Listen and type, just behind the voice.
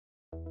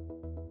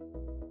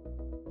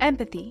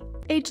Empathy,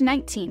 age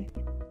 19.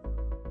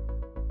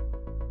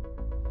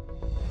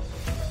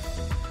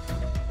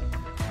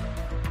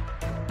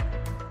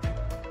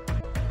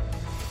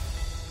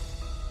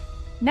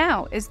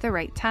 Now is the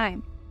right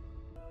time.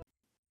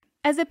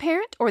 As a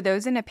parent or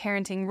those in a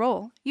parenting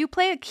role, you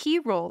play a key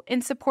role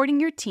in supporting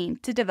your team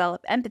to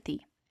develop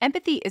empathy.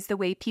 Empathy is the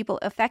way people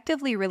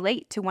effectively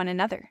relate to one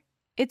another.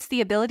 It's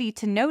the ability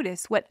to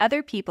notice what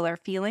other people are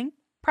feeling,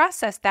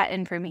 process that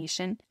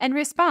information, and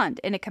respond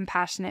in a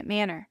compassionate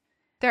manner.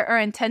 There are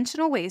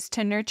intentional ways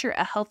to nurture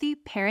a healthy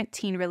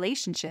parent-teen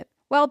relationship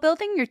while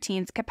building your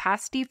teen's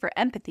capacity for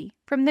empathy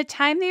from the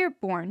time they are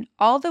born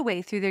all the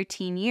way through their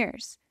teen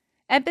years.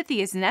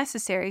 Empathy is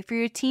necessary for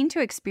your teen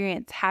to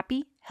experience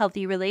happy,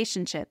 healthy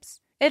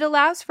relationships. It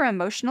allows for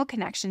emotional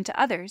connection to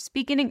others,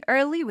 beginning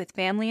early with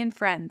family and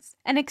friends,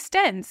 and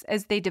extends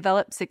as they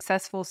develop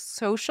successful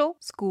social,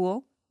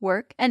 school,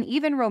 work, and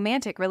even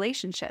romantic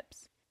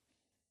relationships.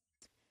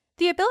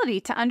 The ability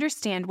to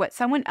understand what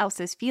someone else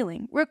is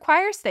feeling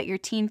requires that your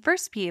teen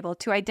first be able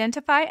to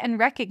identify and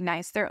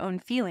recognize their own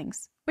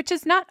feelings, which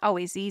is not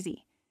always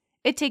easy.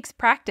 It takes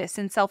practice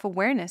and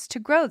self-awareness to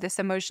grow this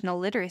emotional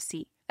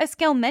literacy, a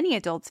skill many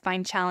adults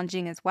find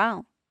challenging as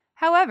well.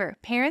 However,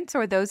 parents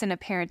or those in a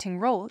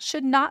parenting role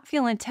should not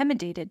feel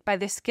intimidated by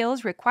the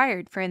skills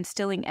required for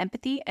instilling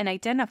empathy and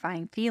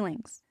identifying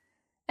feelings.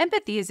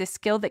 Empathy is a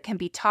skill that can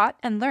be taught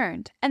and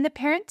learned, and the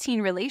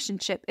parent-teen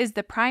relationship is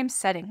the prime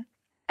setting.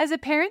 As a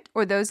parent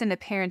or those in a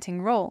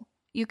parenting role,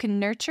 you can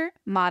nurture,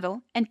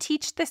 model, and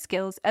teach the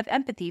skills of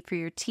empathy for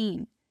your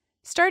teen.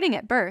 Starting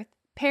at birth,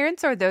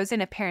 parents or those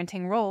in a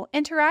parenting role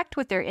interact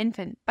with their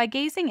infant by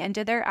gazing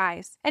into their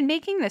eyes and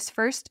making this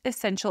first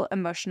essential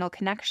emotional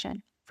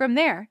connection. From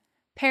there,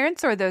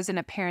 parents or those in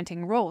a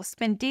parenting role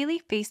spend daily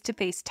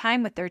face-to-face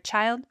time with their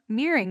child,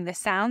 mirroring the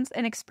sounds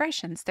and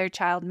expressions their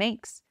child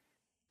makes.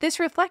 This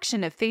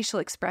reflection of facial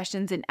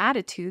expressions and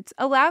attitudes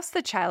allows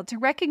the child to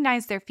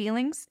recognize their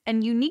feelings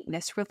and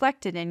uniqueness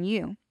reflected in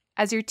you.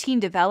 As your teen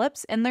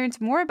develops and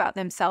learns more about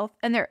themselves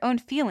and their own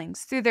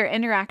feelings through their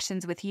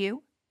interactions with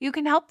you, you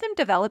can help them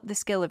develop the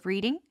skill of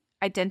reading,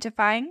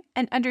 identifying,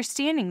 and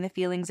understanding the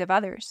feelings of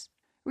others.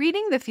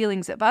 Reading the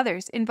feelings of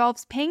others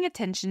involves paying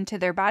attention to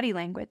their body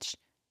language.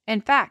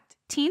 In fact,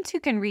 teens who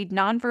can read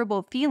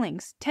nonverbal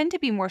feelings tend to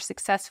be more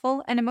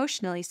successful and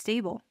emotionally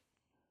stable.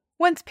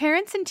 Once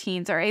parents and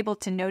teens are able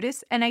to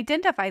notice and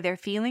identify their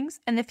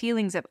feelings and the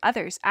feelings of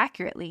others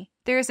accurately,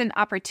 there is an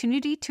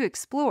opportunity to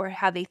explore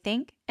how they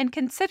think and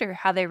consider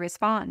how they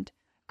respond.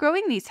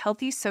 Growing these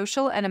healthy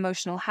social and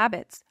emotional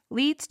habits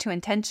leads to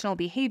intentional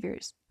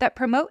behaviors that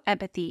promote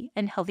empathy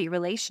and healthy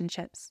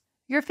relationships.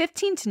 Your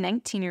 15 to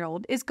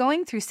 19-year-old is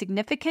going through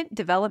significant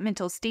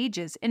developmental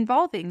stages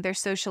involving their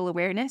social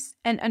awareness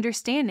and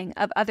understanding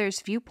of others'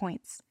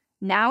 viewpoints.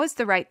 Now is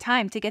the right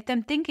time to get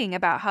them thinking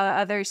about how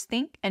others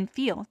think and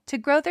feel to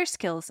grow their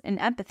skills in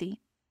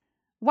empathy.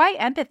 Why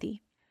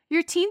empathy?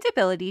 Your teen's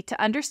ability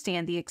to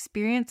understand the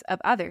experience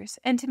of others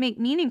and to make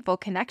meaningful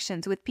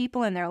connections with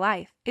people in their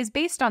life is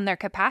based on their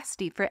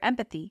capacity for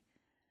empathy.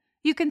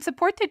 You can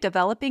support their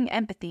developing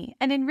empathy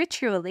and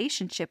enrich your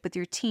relationship with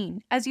your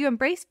teen as you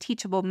embrace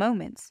teachable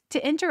moments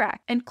to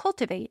interact and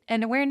cultivate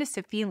an awareness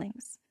of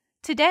feelings.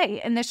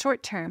 Today, in the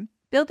short term,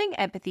 building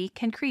empathy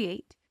can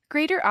create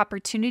greater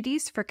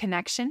opportunities for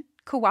connection,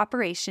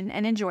 cooperation,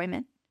 and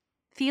enjoyment,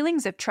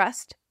 feelings of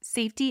trust,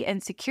 safety,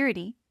 and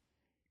security,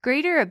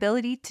 greater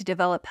ability to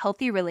develop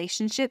healthy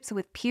relationships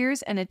with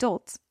peers and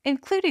adults,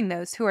 including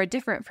those who are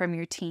different from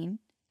your teen,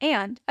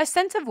 and a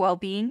sense of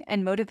well-being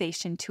and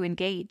motivation to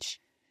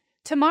engage.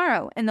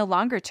 Tomorrow, in the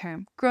longer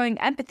term, growing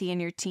empathy in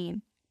your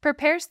teen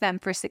prepares them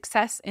for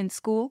success in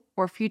school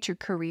or future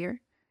career,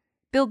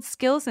 builds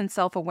skills in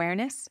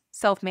self-awareness,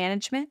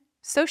 self-management,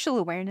 social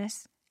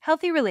awareness,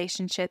 healthy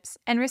relationships,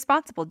 and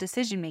responsible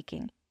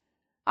decision-making,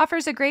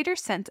 offers a greater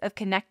sense of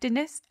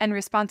connectedness and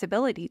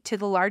responsibility to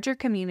the larger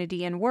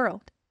community and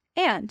world,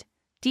 and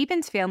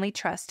deepens family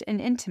trust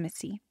and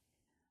intimacy.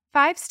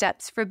 5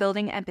 steps for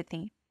building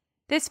empathy.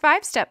 This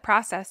 5-step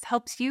process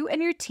helps you and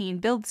your teen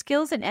build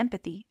skills in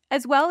empathy,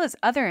 as well as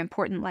other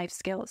important life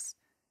skills.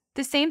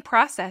 The same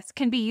process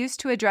can be used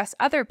to address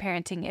other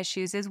parenting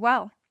issues as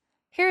well.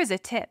 Here is a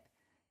tip.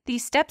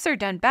 These steps are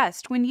done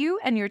best when you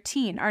and your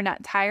teen are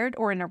not tired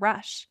or in a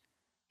rush.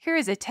 Here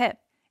is a tip.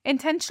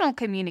 Intentional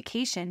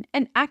communication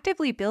and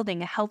actively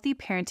building a healthy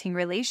parenting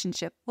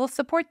relationship will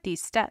support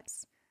these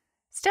steps.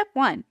 Step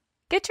 1.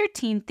 Get your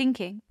teen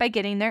thinking by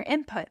getting their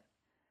input.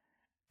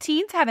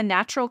 Teens have a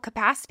natural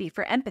capacity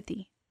for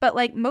empathy, but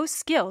like most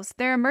skills,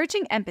 their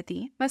emerging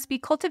empathy must be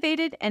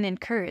cultivated and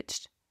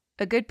encouraged.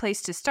 A good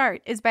place to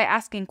start is by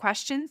asking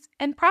questions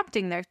and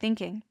prompting their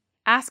thinking.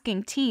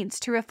 Asking teens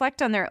to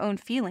reflect on their own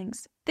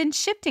feelings, then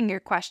shifting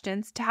your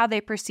questions to how they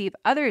perceive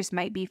others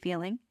might be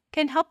feeling,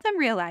 can help them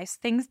realize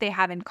things they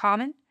have in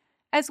common,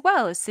 as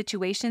well as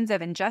situations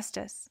of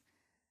injustice.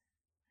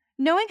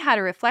 Knowing how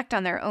to reflect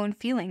on their own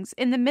feelings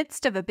in the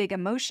midst of a big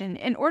emotion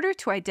in order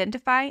to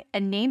identify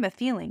and name a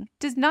feeling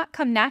does not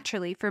come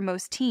naturally for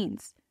most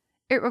teens.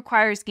 It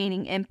requires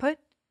gaining input,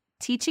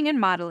 teaching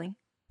and modeling,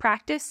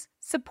 practice,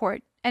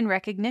 support, and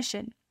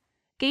recognition.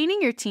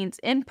 Gaining your teen's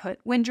input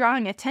when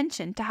drawing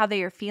attention to how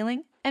they are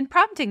feeling and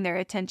prompting their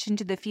attention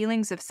to the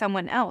feelings of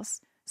someone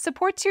else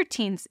supports your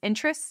teen's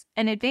interests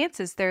and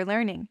advances their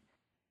learning.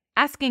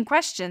 Asking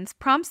questions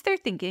prompts their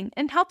thinking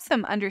and helps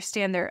them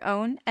understand their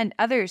own and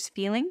others'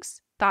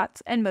 feelings,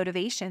 thoughts, and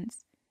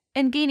motivations.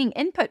 In gaining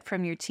input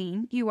from your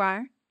teen, you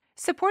are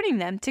supporting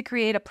them to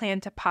create a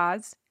plan to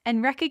pause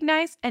and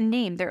recognize and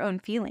name their own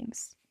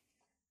feelings.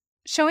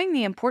 Showing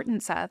the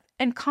importance of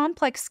and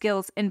complex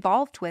skills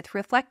involved with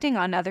reflecting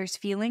on others'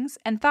 feelings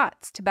and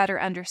thoughts to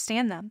better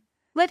understand them.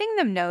 Letting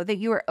them know that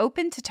you are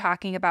open to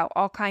talking about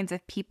all kinds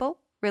of people,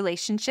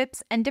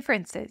 relationships, and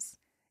differences,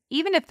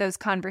 even if those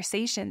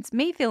conversations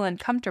may feel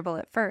uncomfortable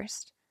at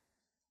first.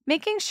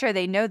 Making sure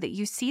they know that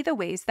you see the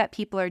ways that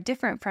people are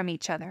different from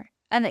each other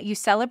and that you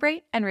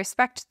celebrate and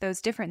respect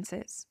those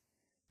differences.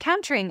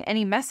 Countering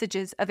any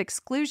messages of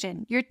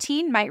exclusion your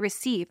teen might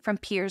receive from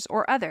peers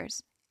or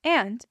others,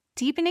 and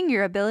deepening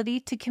your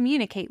ability to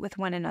communicate with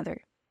one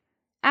another.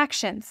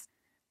 Actions.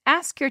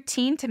 Ask your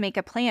teen to make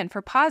a plan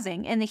for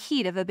pausing in the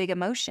heat of a big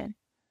emotion.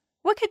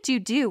 What could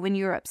you do when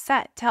you are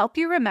upset to help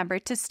you remember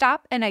to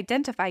stop and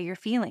identify your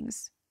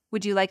feelings?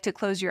 Would you like to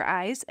close your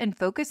eyes and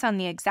focus on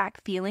the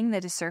exact feeling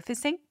that is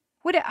surfacing?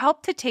 Would it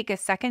help to take a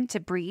second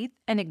to breathe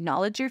and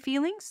acknowledge your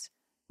feelings?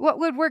 What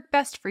would work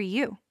best for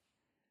you?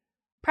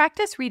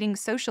 Practice reading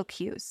social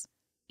cues.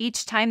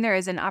 Each time there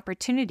is an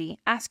opportunity,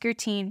 ask your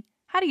teen,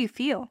 "How do you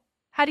feel?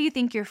 How do you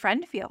think your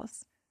friend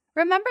feels?"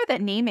 Remember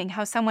that naming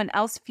how someone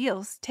else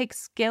feels takes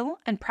skill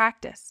and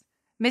practice.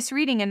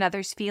 Misreading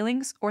another's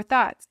feelings or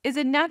thoughts is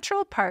a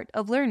natural part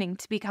of learning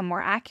to become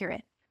more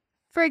accurate.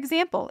 For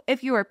example,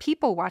 if you are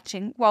people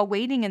watching while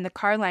waiting in the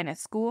car line at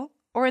school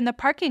or in the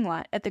parking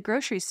lot at the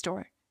grocery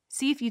store,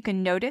 see if you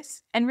can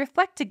notice and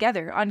reflect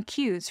together on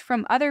cues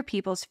from other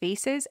people's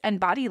faces and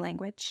body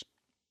language.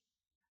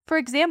 For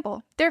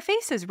example, their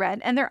face is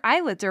red and their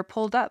eyelids are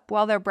pulled up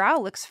while their brow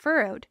looks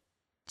furrowed.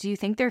 Do you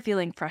think they're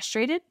feeling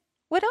frustrated?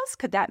 What else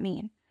could that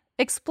mean?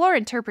 Explore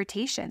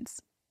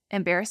interpretations.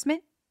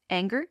 Embarrassment?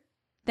 Anger?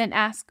 Then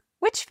ask,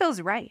 which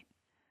feels right?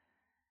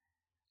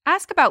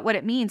 Ask about what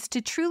it means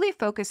to truly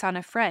focus on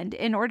a friend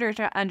in order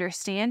to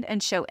understand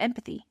and show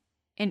empathy.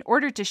 In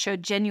order to show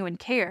genuine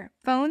care,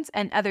 phones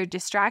and other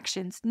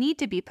distractions need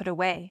to be put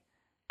away.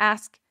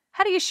 Ask,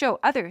 how do you show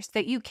others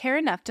that you care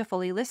enough to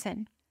fully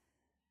listen?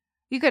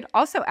 You could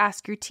also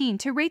ask your teen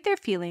to rate their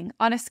feeling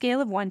on a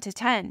scale of 1 to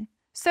 10.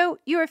 So,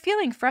 you are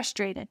feeling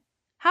frustrated.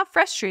 How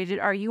frustrated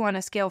are you on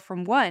a scale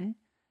from 1,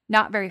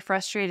 not very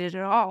frustrated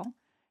at all,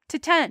 to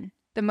 10,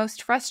 the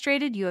most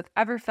frustrated you have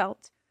ever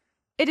felt?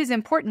 It is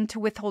important to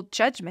withhold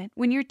judgment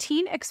when your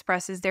teen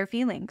expresses their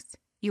feelings.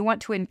 You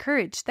want to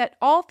encourage that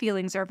all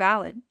feelings are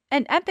valid,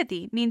 and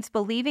empathy means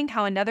believing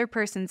how another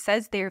person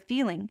says they are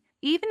feeling,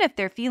 even if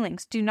their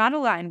feelings do not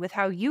align with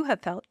how you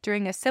have felt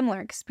during a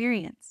similar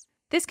experience.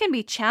 This can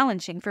be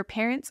challenging for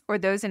parents or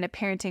those in a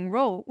parenting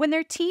role when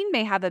their teen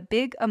may have a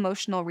big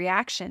emotional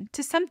reaction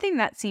to something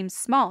that seems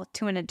small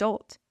to an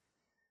adult.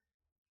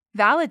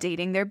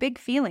 Validating their big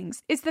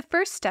feelings is the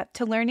first step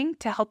to learning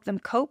to help them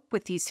cope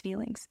with these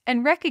feelings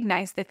and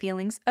recognize the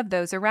feelings of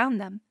those around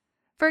them.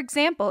 For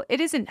example,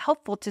 it isn't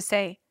helpful to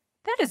say,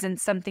 "That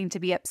isn't something to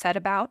be upset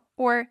about,"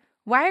 or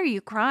 "Why are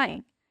you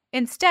crying?"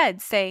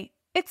 Instead, say,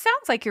 "It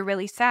sounds like you're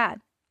really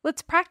sad.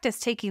 Let's practice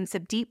taking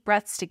some deep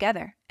breaths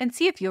together and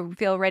see if you'll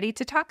feel ready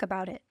to talk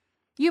about it."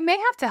 You may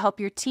have to help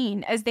your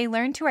teen as they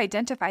learn to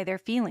identify their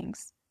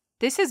feelings.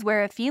 This is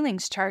where a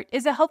feelings chart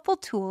is a helpful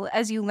tool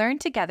as you learn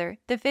together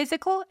the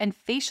physical and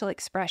facial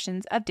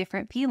expressions of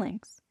different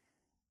feelings.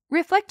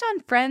 Reflect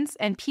on friends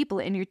and people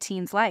in your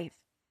teen's life.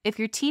 If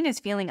your teen is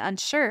feeling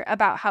unsure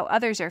about how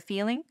others are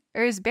feeling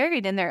or is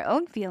buried in their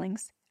own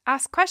feelings,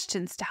 ask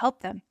questions to help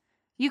them.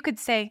 You could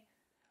say,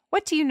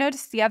 "What do you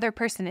notice the other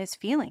person is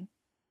feeling?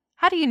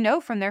 How do you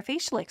know from their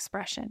facial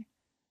expression?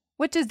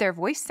 What does their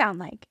voice sound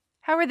like?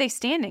 How are they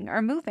standing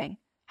or moving?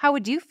 How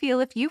would you feel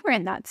if you were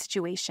in that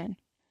situation?"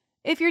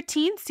 If your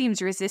teen seems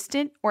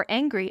resistant or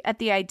angry at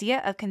the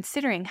idea of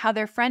considering how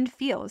their friend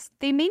feels,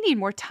 they may need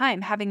more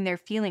time having their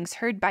feelings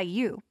heard by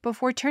you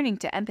before turning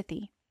to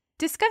empathy.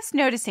 Discuss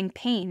noticing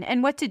pain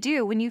and what to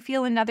do when you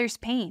feel another's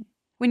pain.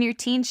 When your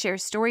teen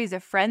shares stories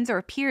of friends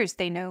or peers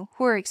they know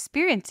who are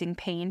experiencing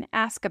pain,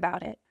 ask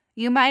about it.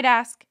 You might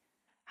ask,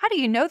 "How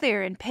do you know they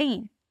are in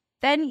pain?"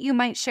 Then you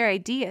might share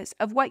ideas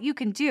of what you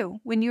can do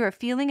when you are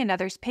feeling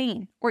another's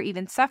pain or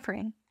even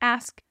suffering.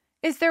 Ask,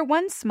 is there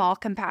one small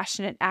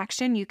compassionate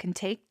action you can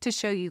take to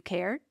show you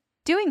care?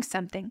 Doing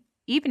something,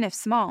 even if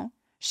small,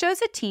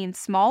 shows a teen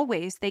small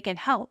ways they can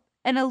help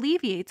and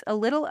alleviates a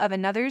little of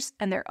another's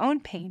and their own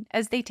pain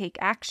as they take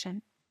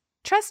action.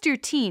 Trust your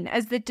teen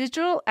as the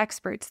digital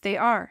experts they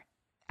are.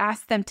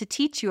 Ask them to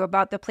teach you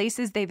about the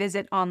places they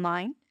visit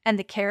online and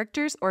the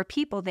characters or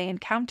people they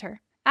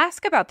encounter.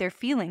 Ask about their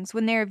feelings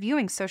when they are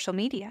viewing social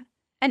media,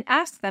 and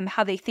ask them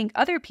how they think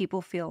other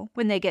people feel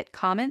when they get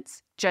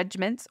comments,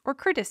 judgments, or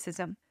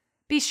criticism.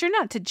 Be sure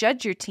not to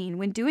judge your teen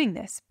when doing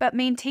this, but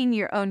maintain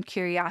your own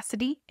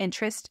curiosity,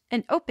 interest,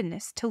 and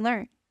openness to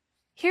learn.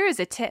 Here is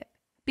a tip.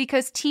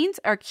 because teens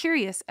are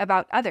curious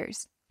about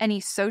others.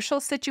 Any social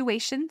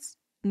situations,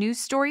 news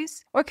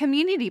stories, or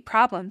community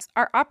problems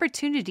are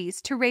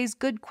opportunities to raise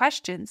good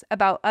questions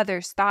about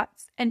others'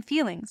 thoughts and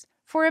feelings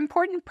for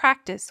important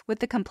practice with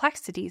the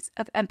complexities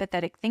of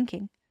empathetic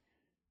thinking.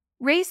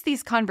 Raise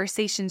these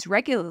conversations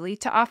regularly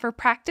to offer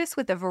practice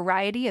with a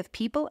variety of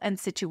people and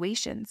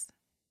situations.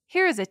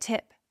 Here is a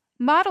tip.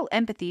 Model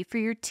empathy for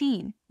your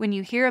teen when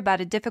you hear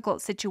about a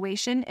difficult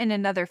situation in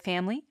another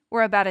family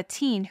or about a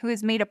teen who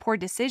has made a poor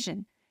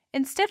decision.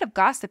 Instead of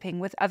gossiping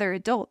with other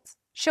adults,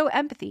 show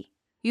empathy.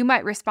 You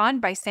might respond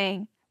by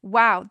saying,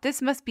 "Wow,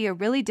 this must be a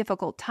really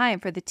difficult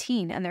time for the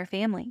teen and their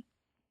family."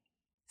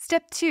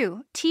 Step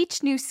 2.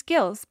 Teach new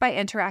skills by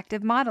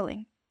interactive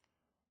modeling.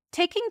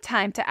 Taking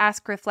time to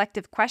ask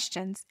reflective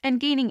questions and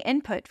gaining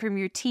input from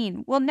your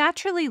teen will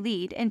naturally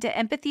lead into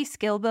empathy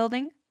skill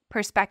building,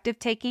 perspective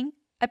taking,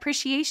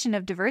 appreciation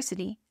of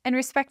diversity, and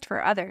respect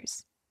for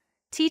others.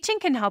 Teaching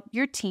can help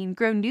your teen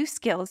grow new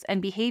skills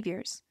and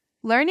behaviors.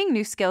 Learning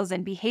new skills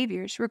and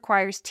behaviors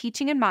requires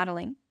teaching and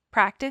modeling,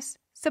 practice,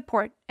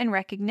 support, and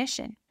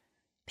recognition.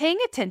 Paying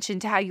attention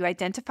to how you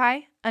identify,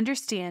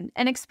 understand,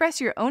 and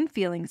express your own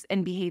feelings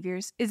and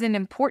behaviors is an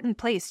important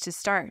place to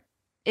start.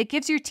 It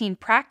gives your teen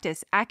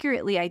practice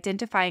accurately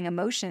identifying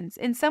emotions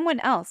in someone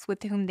else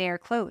with whom they are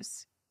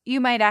close. You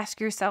might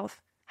ask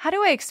yourself, how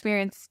do I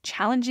experience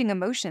challenging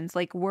emotions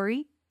like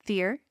worry,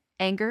 fear,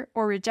 anger,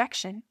 or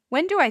rejection?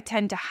 When do I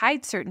tend to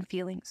hide certain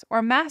feelings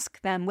or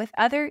mask them with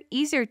other,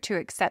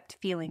 easier-to-accept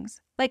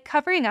feelings, like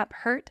covering up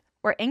hurt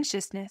or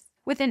anxiousness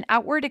with an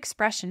outward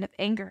expression of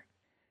anger?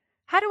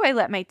 How do I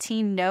let my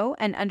teen know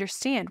and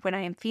understand what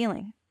I am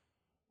feeling?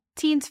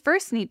 Teens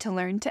first need to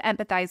learn to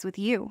empathize with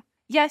you.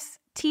 Yes,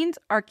 teens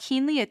are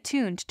keenly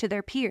attuned to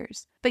their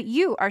peers, but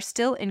you are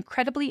still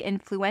incredibly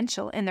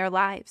influential in their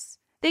lives.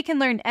 They can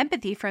learn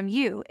empathy from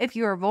you if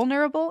you are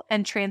vulnerable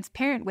and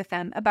transparent with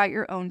them about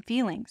your own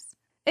feelings.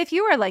 If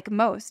you are like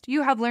most,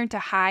 you have learned to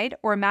hide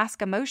or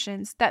mask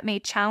emotions that may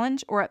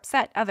challenge or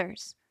upset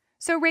others.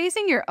 So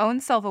raising your own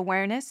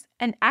self-awareness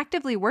and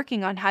actively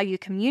working on how you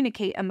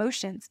communicate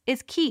emotions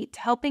is key to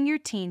helping your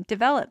teen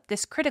develop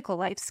this critical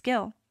life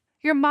skill.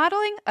 Your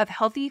modeling of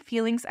healthy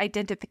feelings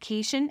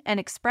identification and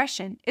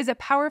expression is a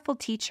powerful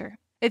teacher.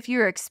 If you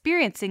are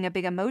experiencing a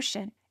big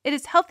emotion, it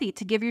is healthy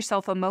to give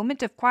yourself a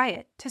moment of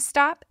quiet to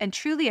stop and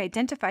truly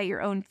identify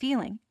your own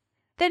feeling.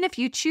 Then if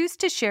you choose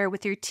to share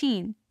with your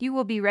teen, you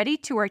will be ready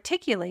to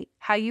articulate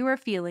how you are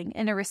feeling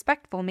in a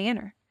respectful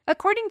manner.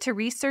 According to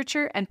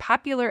researcher and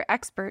popular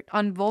expert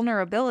on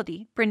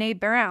vulnerability, Brené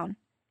Brown,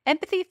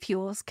 empathy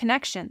fuels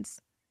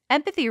connections.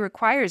 Empathy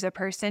requires a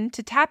person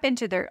to tap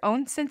into their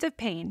own sense of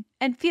pain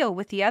and feel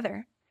with the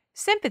other.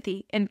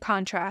 Sympathy, in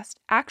contrast,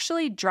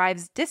 actually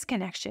drives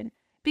disconnection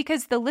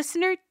because the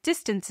listener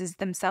distances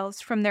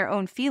themselves from their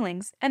own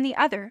feelings and the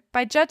other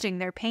by judging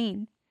their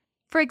pain.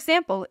 For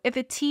example, if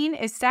a teen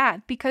is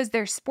sad because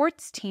their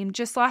sports team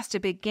just lost a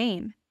big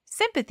game,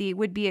 sympathy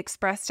would be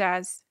expressed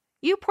as,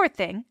 "You poor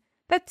thing,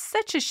 that's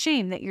such a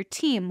shame that your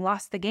team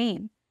lost the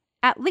game.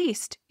 At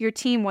least your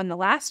team won the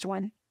last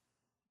one."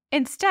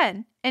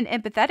 Instead, an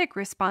empathetic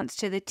response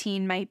to the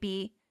teen might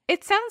be,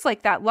 "It sounds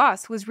like that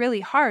loss was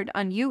really hard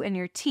on you and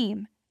your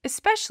team,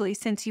 especially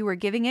since you were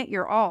giving it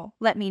your all.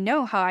 Let me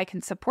know how I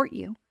can support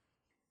you."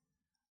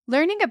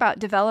 Learning about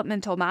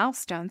developmental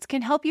milestones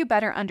can help you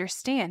better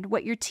understand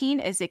what your teen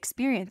is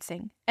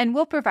experiencing and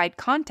will provide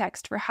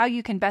context for how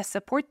you can best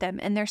support them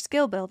in their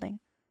skill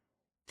building.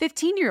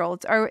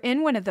 15-year-olds are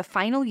in one of the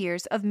final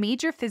years of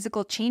major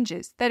physical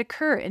changes that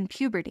occur in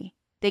puberty.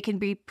 They can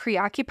be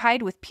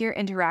preoccupied with peer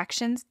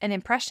interactions and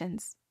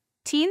impressions.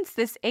 Teens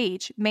this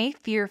age may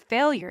fear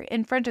failure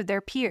in front of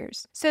their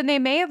peers, so they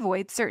may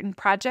avoid certain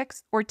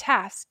projects or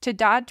tasks to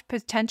dodge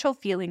potential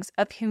feelings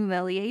of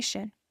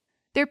humiliation.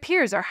 Their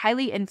peers are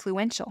highly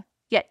influential,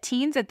 yet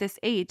teens at this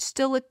age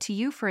still look to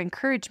you for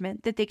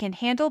encouragement that they can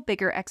handle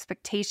bigger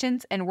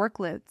expectations and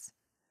workloads.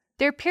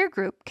 Their peer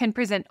group can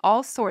present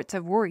all sorts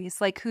of worries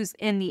like who's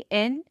in the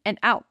in and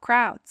out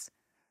crowds,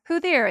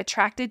 who they are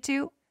attracted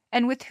to,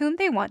 and with whom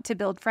they want to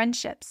build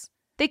friendships.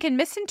 They can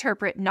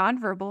misinterpret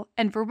nonverbal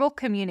and verbal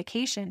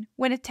communication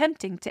when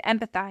attempting to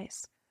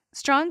empathize.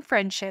 Strong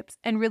friendships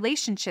and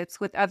relationships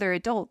with other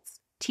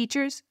adults,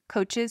 teachers,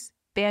 coaches,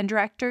 band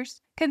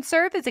directors, can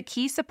serve as a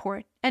key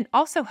support and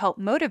also help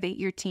motivate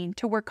your teen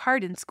to work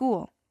hard in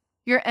school.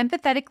 Your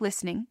empathetic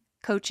listening,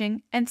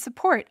 coaching, and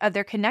support of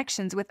their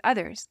connections with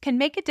others can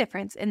make a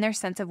difference in their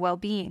sense of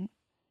well-being.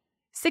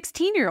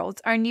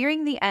 16-year-olds are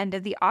nearing the end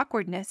of the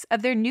awkwardness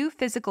of their new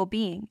physical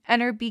being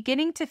and are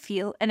beginning to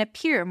feel and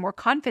appear more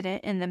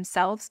confident in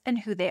themselves and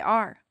who they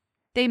are.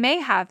 They may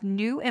have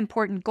new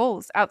important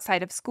goals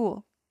outside of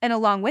school, and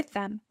along with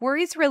them,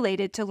 worries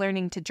related to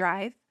learning to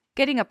drive,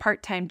 getting a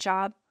part-time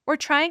job, or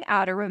trying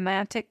out a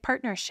romantic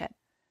partnership.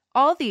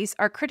 All these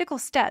are critical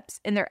steps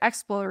in their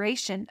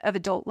exploration of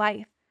adult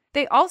life.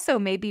 They also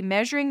may be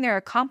measuring their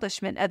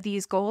accomplishment of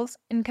these goals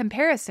in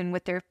comparison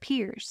with their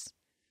peers.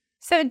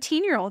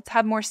 17-year-olds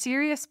have more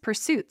serious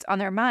pursuits on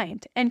their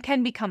mind and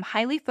can become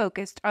highly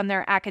focused on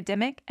their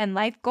academic and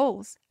life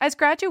goals as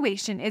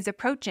graduation is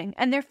approaching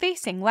and they're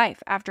facing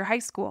life after high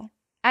school.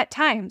 At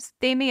times,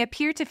 they may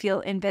appear to feel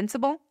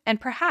invincible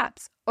and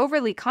perhaps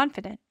overly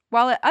confident,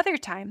 while at other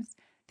times,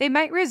 they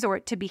might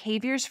resort to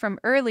behaviors from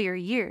earlier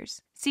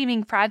years,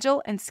 seeming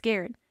fragile and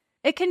scared.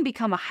 It can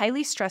become a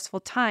highly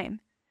stressful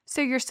time,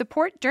 so your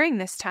support during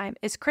this time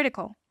is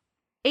critical.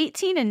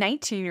 18 and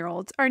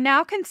 19-year-olds are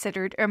now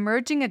considered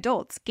emerging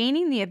adults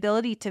gaining the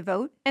ability to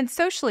vote and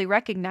socially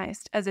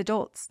recognized as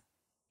adults.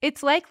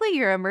 It's likely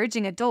your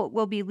emerging adult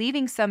will be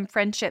leaving some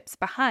friendships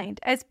behind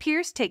as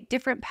peers take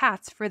different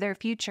paths for their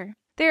future.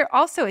 They are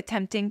also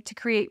attempting to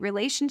create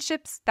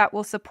relationships that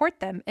will support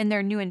them in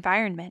their new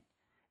environment.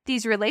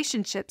 These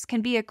relationships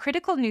can be a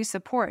critical new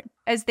support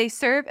as they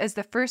serve as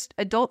the first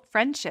adult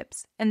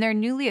friendships in their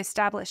newly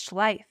established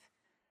life.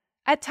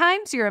 At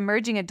times, your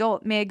emerging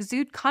adult may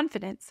exude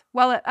confidence,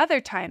 while at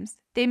other times,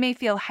 they may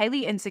feel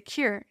highly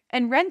insecure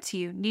and run to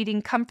you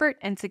needing comfort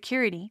and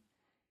security.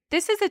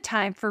 This is a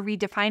time for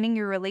redefining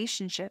your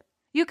relationship.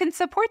 You can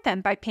support them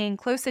by paying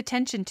close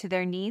attention to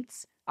their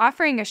needs,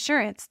 offering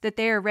assurance that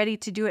they are ready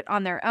to do it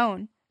on their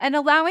own, and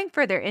allowing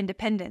for their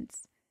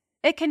independence.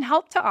 It can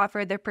help to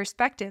offer the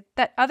perspective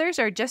that others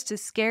are just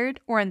as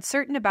scared or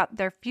uncertain about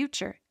their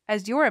future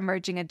as your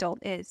emerging adult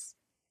is.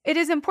 It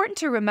is important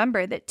to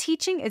remember that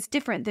teaching is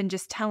different than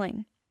just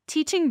telling.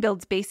 Teaching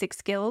builds basic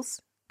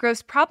skills,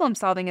 grows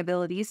problem-solving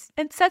abilities,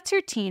 and sets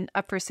your teen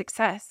up for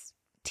success.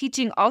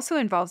 Teaching also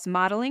involves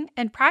modeling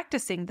and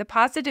practicing the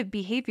positive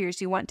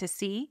behaviors you want to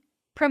see,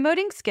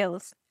 promoting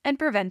skills, and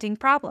preventing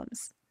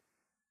problems.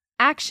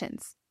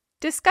 Actions.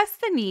 Discuss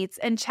the needs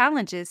and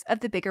challenges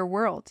of the bigger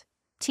world.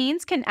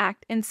 Teens can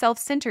act in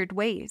self-centered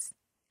ways.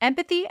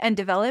 Empathy and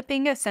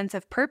developing a sense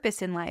of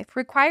purpose in life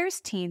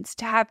requires teens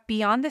to have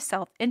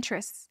beyond-the-self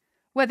interests.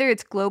 Whether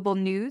it's global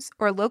news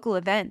or local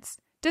events,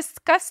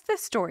 discuss the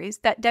stories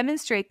that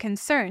demonstrate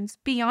concerns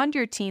beyond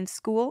your teen's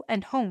school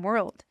and home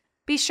world.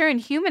 Be sure and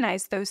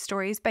humanize those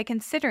stories by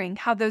considering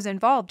how those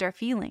involved are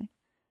feeling.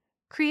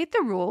 Create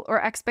the rule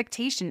or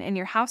expectation in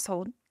your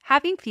household.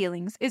 Having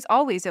feelings is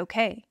always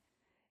okay.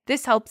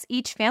 This helps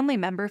each family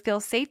member feel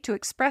safe to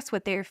express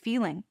what they are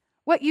feeling.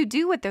 What you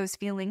do with those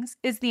feelings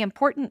is the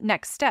important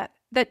next step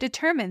that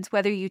determines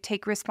whether you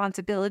take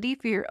responsibility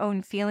for your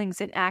own feelings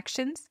and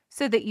actions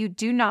so that you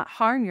do not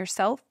harm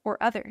yourself or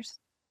others.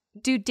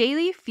 Do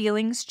daily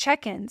feelings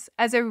check-ins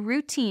as a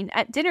routine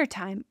at dinner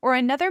time or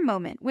another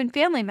moment when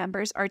family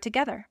members are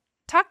together.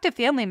 Talk to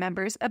family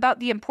members about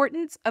the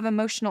importance of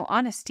emotional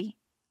honesty.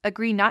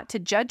 Agree not to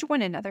judge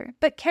one another,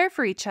 but care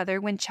for each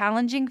other when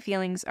challenging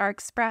feelings are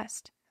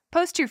expressed.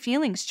 Post your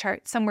feelings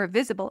chart somewhere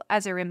visible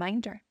as a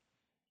reminder.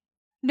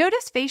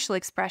 Notice facial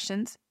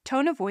expressions,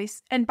 tone of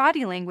voice, and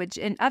body language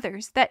in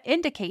others that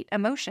indicate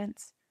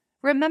emotions.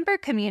 Remember,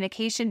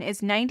 communication is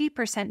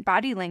 90%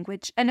 body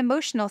language and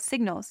emotional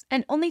signals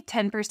and only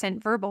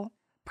 10% verbal.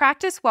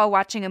 Practice while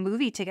watching a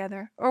movie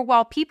together or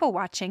while people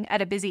watching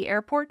at a busy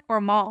airport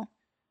or mall.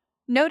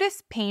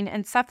 Notice pain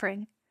and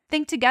suffering.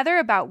 Think together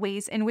about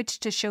ways in which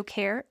to show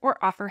care or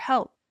offer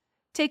help.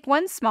 Take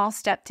one small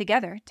step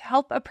together to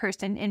help a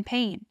person in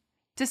pain.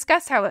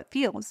 Discuss how it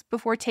feels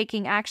before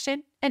taking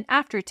action and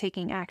after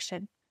taking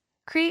action.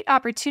 Create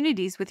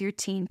opportunities with your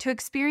teen to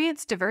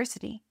experience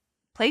diversity.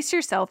 Place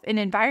yourself in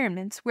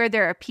environments where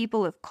there are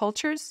people of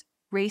cultures,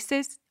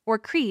 races, or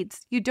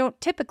creeds you don't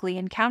typically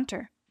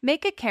encounter.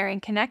 Make a caring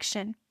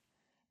connection.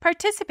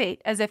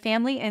 Participate as a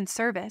family in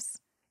service.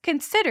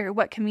 Consider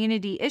what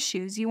community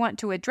issues you want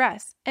to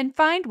address and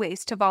find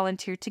ways to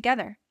volunteer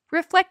together.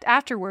 Reflect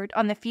afterward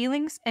on the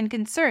feelings and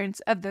concerns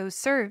of those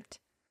served.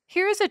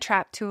 Here is a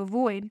trap to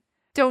avoid.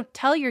 Don't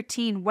tell your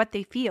teen what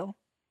they feel.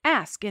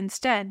 Ask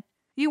instead.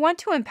 You want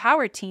to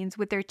empower teens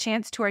with their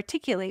chance to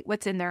articulate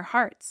what's in their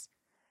hearts.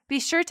 Be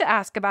sure to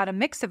ask about a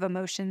mix of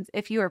emotions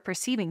if you are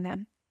perceiving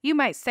them. You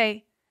might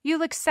say, "You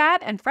look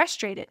sad and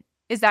frustrated.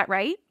 Is that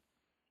right?"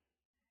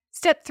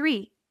 Step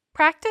 3.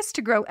 Practice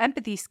to grow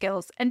empathy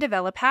skills and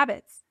develop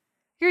habits.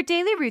 Your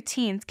daily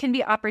routines can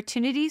be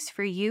opportunities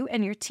for you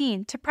and your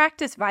teen to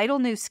practice vital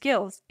new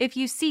skills if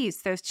you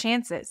seize those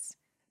chances.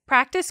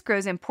 Practice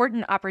grows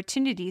important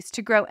opportunities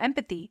to grow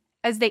empathy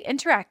as they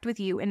interact with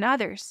you and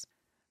others.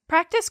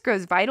 Practice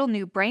grows vital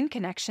new brain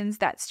connections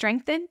that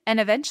strengthen and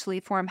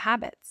eventually form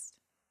habits.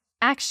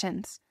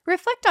 Actions.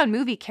 Reflect on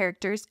movie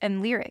characters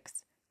and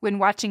lyrics. When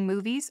watching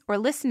movies or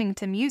listening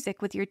to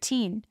music with your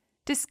teen,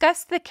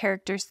 discuss the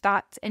characters'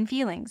 thoughts and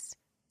feelings.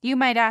 You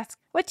might ask,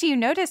 "What do you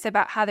notice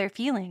about how they're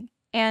feeling?"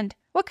 And,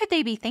 "What could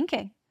they be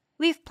thinking?"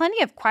 Leave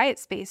plenty of quiet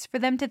space for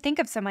them to think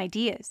of some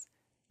ideas.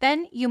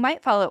 Then you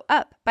might follow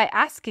up by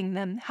asking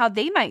them how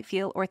they might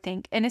feel or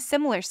think in a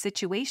similar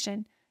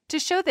situation to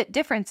show that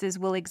differences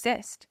will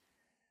exist.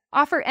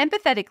 Offer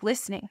empathetic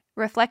listening,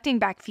 reflecting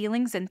back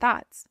feelings and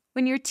thoughts.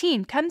 When your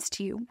teen comes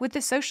to you with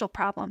a social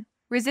problem,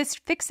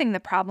 resist fixing the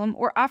problem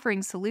or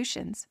offering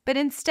solutions, but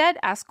instead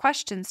ask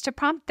questions to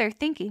prompt their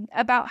thinking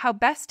about how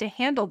best to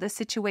handle the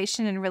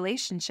situation and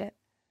relationship.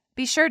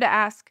 Be sure to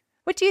ask,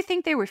 "What do you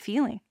think they were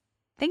feeling?"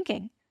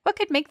 thinking, what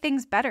could make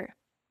things better?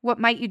 What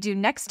might you do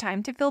next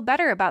time to feel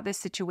better about this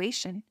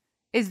situation?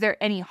 Is there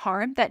any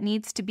harm that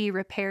needs to be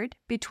repaired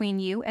between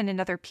you and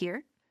another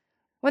peer?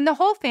 When the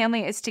whole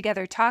family is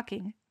together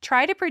talking,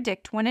 try to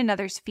predict one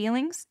another's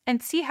feelings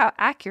and see how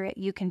accurate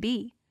you can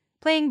be.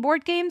 Playing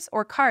board games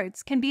or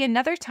cards can be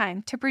another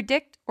time to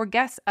predict or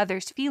guess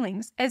others'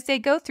 feelings as they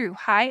go through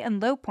high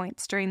and low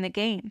points during the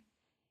game.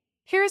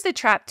 Here's a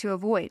trap to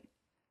avoid.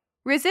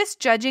 Resist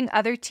judging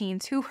other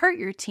teens who hurt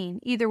your teen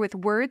either with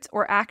words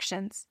or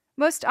actions.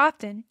 Most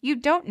often, you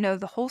don't know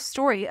the whole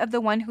story of the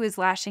one who is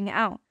lashing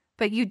out,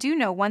 but you do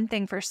know one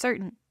thing for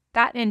certain: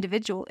 that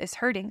individual is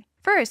hurting.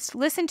 First,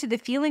 listen to the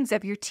feelings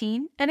of your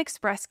teen and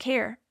express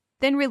care.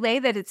 Then relay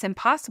that it's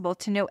impossible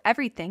to know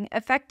everything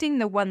affecting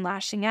the one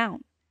lashing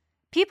out.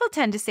 People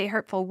tend to say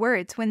hurtful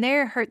words when they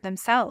are hurt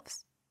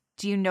themselves.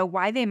 Do you know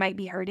why they might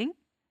be hurting?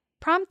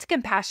 Prompt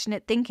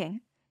compassionate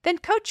thinking. Then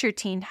coach your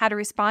teen how to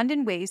respond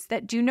in ways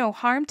that do no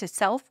harm to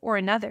self or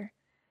another.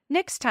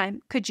 Next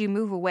time, could you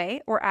move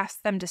away or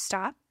ask them to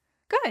stop?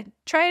 Good,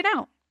 try it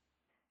out.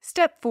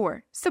 Step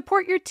 4.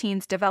 Support your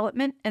teen's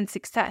development and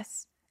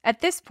success.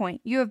 At this point,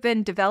 you have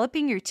been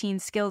developing your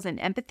teen's skills in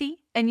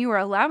empathy, and you are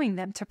allowing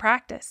them to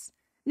practice.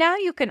 Now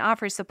you can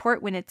offer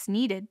support when it's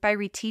needed by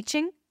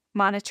reteaching,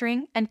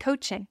 monitoring, and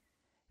coaching.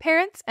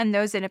 Parents and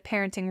those in a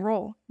parenting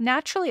role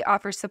naturally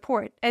offer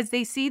support as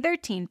they see their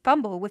teen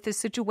fumble with a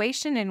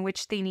situation in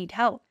which they need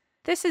help.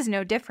 This is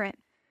no different.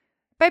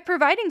 By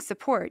providing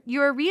support, you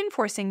are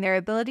reinforcing their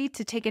ability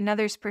to take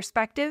another's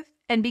perspective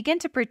and begin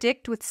to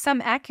predict with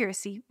some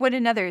accuracy what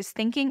another is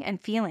thinking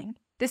and feeling.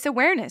 This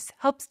awareness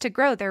helps to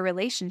grow their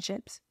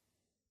relationships.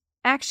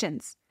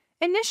 Actions.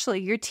 Initially,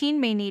 your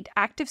teen may need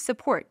active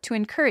support to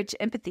encourage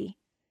empathy.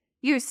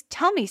 Use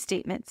tell me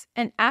statements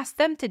and ask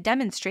them to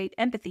demonstrate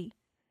empathy.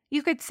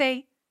 You could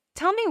say,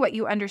 tell me what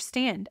you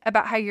understand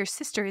about how your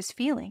sister is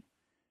feeling.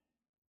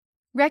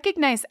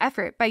 Recognize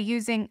effort by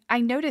using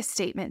I noticed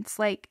statements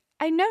like,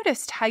 I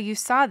noticed how you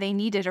saw they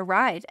needed a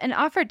ride and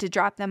offered to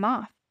drop them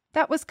off.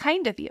 That was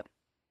kind of you.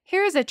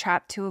 Here is a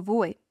trap to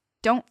avoid.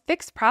 Don't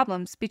fix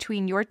problems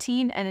between your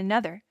teen and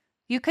another.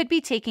 You could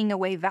be taking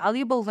away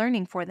valuable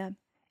learning for them.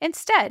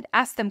 Instead,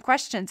 ask them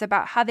questions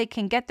about how they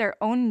can get their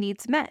own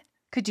needs met.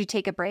 Could you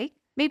take a break?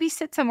 Maybe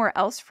sit somewhere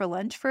else for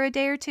lunch for a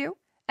day or two?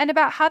 And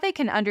about how they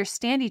can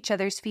understand each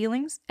other's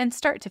feelings and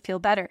start to feel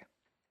better.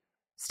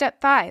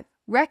 Step 5.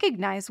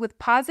 Recognize with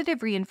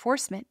positive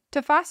reinforcement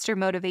to foster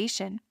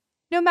motivation.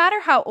 No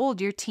matter how old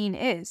your teen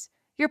is,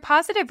 your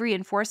positive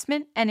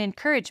reinforcement and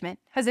encouragement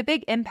has a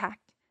big impact.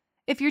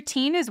 If your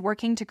teen is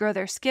working to grow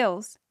their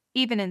skills,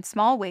 even in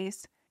small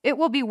ways, it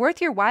will be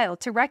worth your while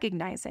to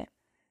recognize it.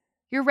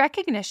 Your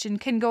recognition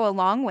can go a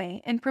long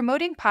way in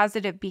promoting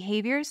positive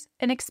behaviors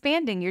and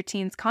expanding your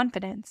teen's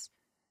confidence.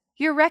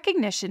 Your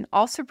recognition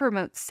also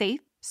promotes safe,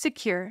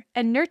 secure,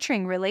 and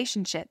nurturing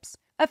relationships,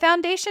 a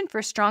foundation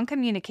for strong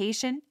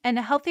communication and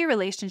a healthy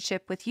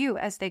relationship with you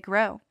as they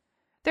grow.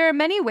 There are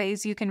many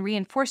ways you can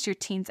reinforce your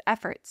teen's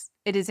efforts.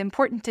 It is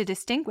important to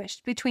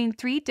distinguish between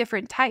 3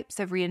 different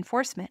types of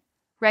reinforcement: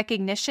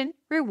 recognition,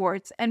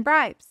 rewards, and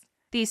bribes.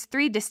 These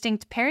 3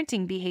 distinct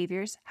parenting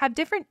behaviors have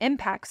different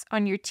impacts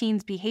on your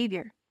teen's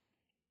behavior.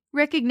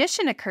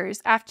 Recognition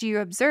occurs after you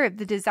observe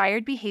the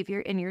desired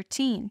behavior in your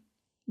teen.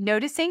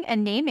 Noticing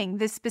and naming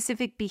the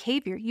specific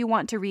behavior you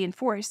want to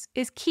reinforce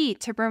is key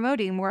to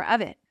promoting more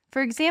of it.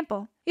 For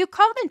example, you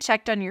called and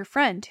checked on your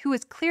friend who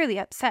was clearly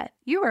upset.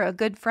 You are a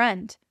good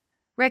friend.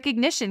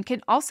 Recognition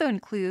can also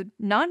include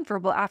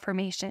nonverbal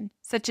affirmation,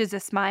 such as a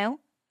smile,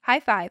 high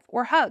five,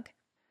 or hug.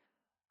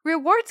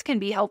 Rewards can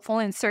be helpful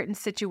in certain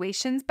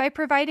situations by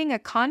providing a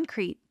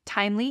concrete,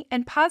 timely,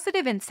 and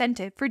positive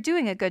incentive for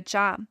doing a good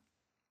job.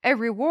 A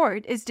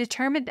reward is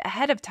determined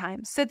ahead of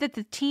time so that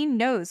the teen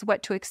knows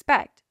what to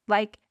expect,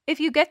 like, if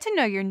you get to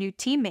know your new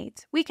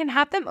teammates, we can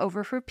have them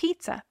over for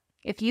pizza.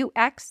 If you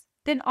X,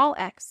 then I'll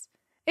X.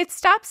 It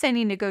stops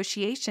any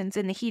negotiations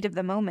in the heat of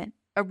the moment.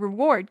 A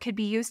reward could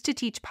be used to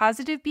teach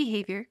positive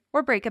behavior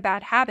or break a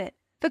bad habit.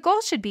 The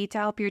goal should be to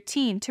help your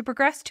teen to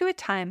progress to a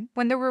time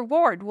when the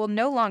reward will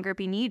no longer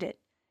be needed.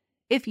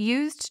 If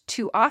used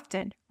too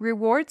often,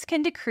 rewards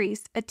can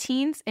decrease a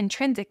teen's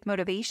intrinsic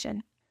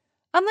motivation.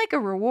 Unlike a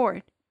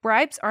reward,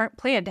 bribes aren't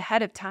planned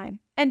ahead of time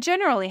and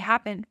generally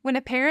happen when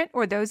a parent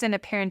or those in a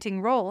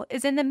parenting role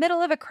is in the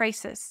middle of a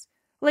crisis,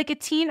 like a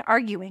teen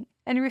arguing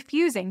and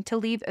refusing to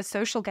leave a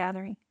social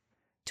gathering.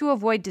 To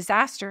avoid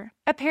disaster,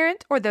 a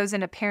parent or those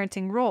in a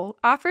parenting role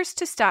offers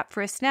to stop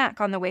for a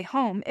snack on the way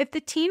home if the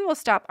teen will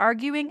stop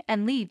arguing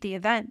and leave the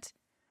event.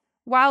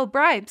 While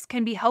bribes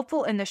can be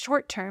helpful in the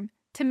short term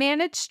to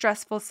manage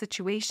stressful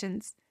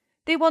situations,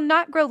 they will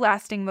not grow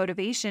lasting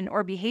motivation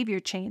or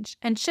behavior change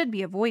and should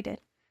be avoided.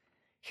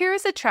 Here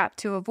is a trap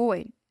to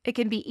avoid. It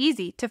can be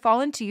easy to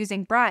fall into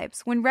using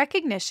bribes when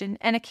recognition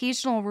and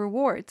occasional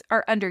rewards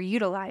are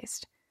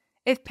underutilized.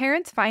 If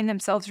parents find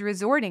themselves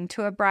resorting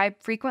to a bribe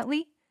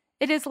frequently,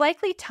 it is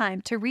likely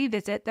time to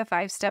revisit the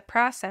 5-step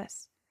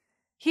process.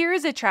 Here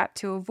is a trap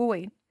to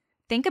avoid.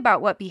 Think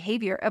about what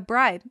behavior a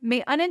bribe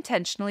may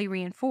unintentionally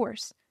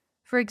reinforce.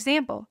 For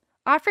example,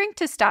 Offering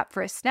to stop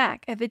for a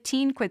snack if a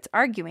teen quits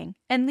arguing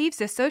and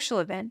leaves a social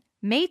event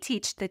may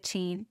teach the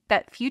teen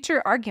that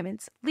future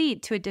arguments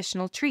lead to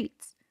additional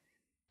treats.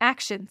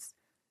 Actions.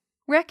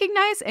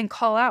 Recognize and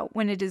call out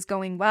when it is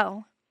going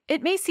well.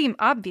 It may seem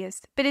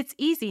obvious, but it's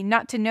easy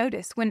not to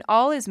notice when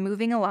all is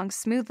moving along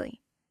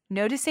smoothly.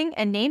 Noticing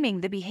and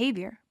naming the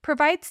behavior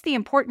provides the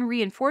important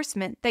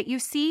reinforcement that you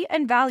see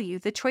and value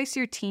the choice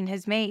your teen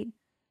has made.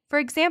 For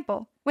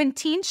example, when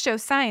teens show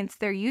signs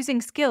they're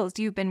using skills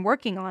you've been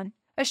working on,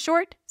 a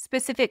short,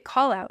 specific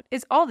call-out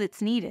is all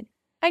that's needed.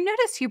 I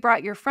noticed you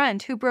brought your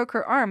friend who broke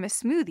her arm a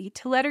smoothie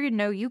to let her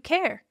know you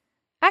care.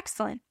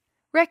 Excellent.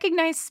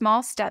 Recognize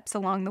small steps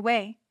along the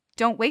way.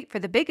 Don't wait for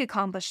the big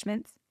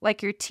accomplishments,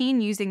 like your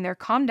teen using their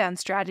calm-down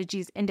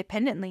strategies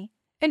independently,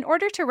 in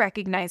order to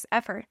recognize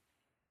effort.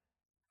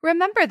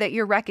 Remember that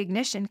your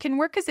recognition can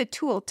work as a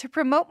tool to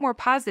promote more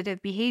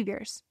positive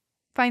behaviors.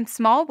 Find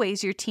small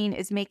ways your teen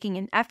is making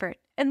an effort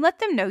and let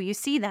them know you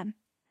see them.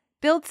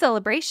 Build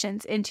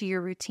celebrations into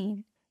your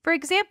routine. For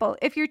example,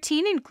 if your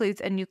teen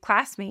includes a new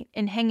classmate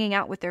in hanging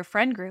out with their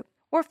friend group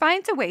or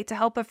finds a way to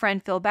help a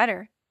friend feel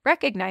better,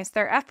 recognize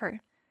their effort.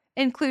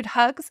 Include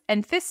hugs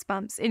and fist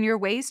bumps in your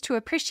ways to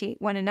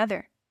appreciate one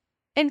another.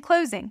 In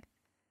closing,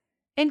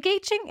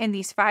 engaging in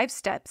these 5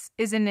 steps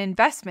is an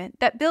investment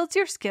that builds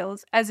your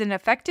skills as an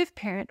effective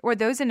parent or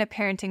those in a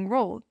parenting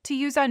role to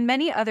use on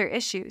many other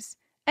issues,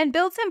 and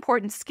builds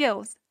important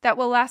skills that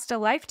will last a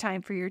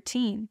lifetime for your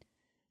teen.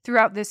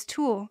 Throughout this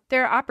tool,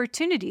 there are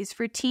opportunities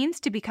for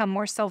teens to become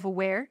more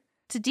self-aware,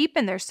 to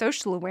deepen their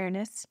social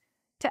awareness,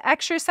 to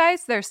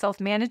exercise their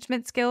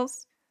self-management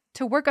skills,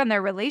 to work on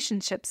their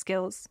relationship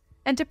skills,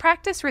 and to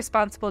practice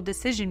responsible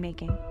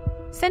decision-making.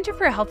 Center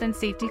for Health and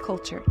Safety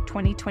Culture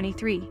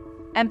 2023.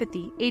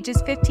 Empathy,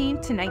 ages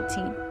 15 to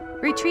 19.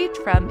 Retrieved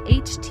from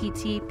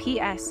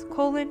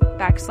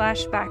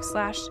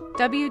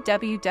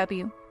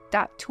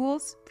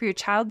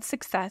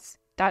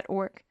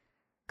https://www.toolsforyourchildsuccess.org.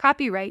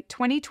 Copyright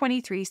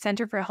 2023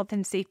 Center for Health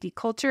and Safety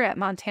Culture at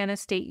Montana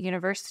State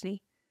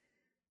University.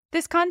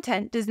 This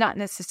content does not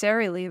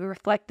necessarily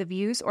reflect the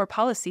views or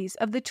policies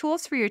of the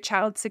Tools for Your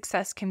Child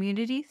Success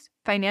communities,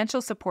 financial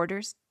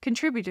supporters,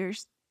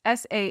 contributors,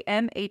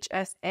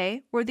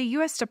 SAMHSA, or the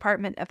U.S.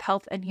 Department of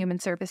Health and Human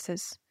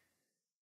Services.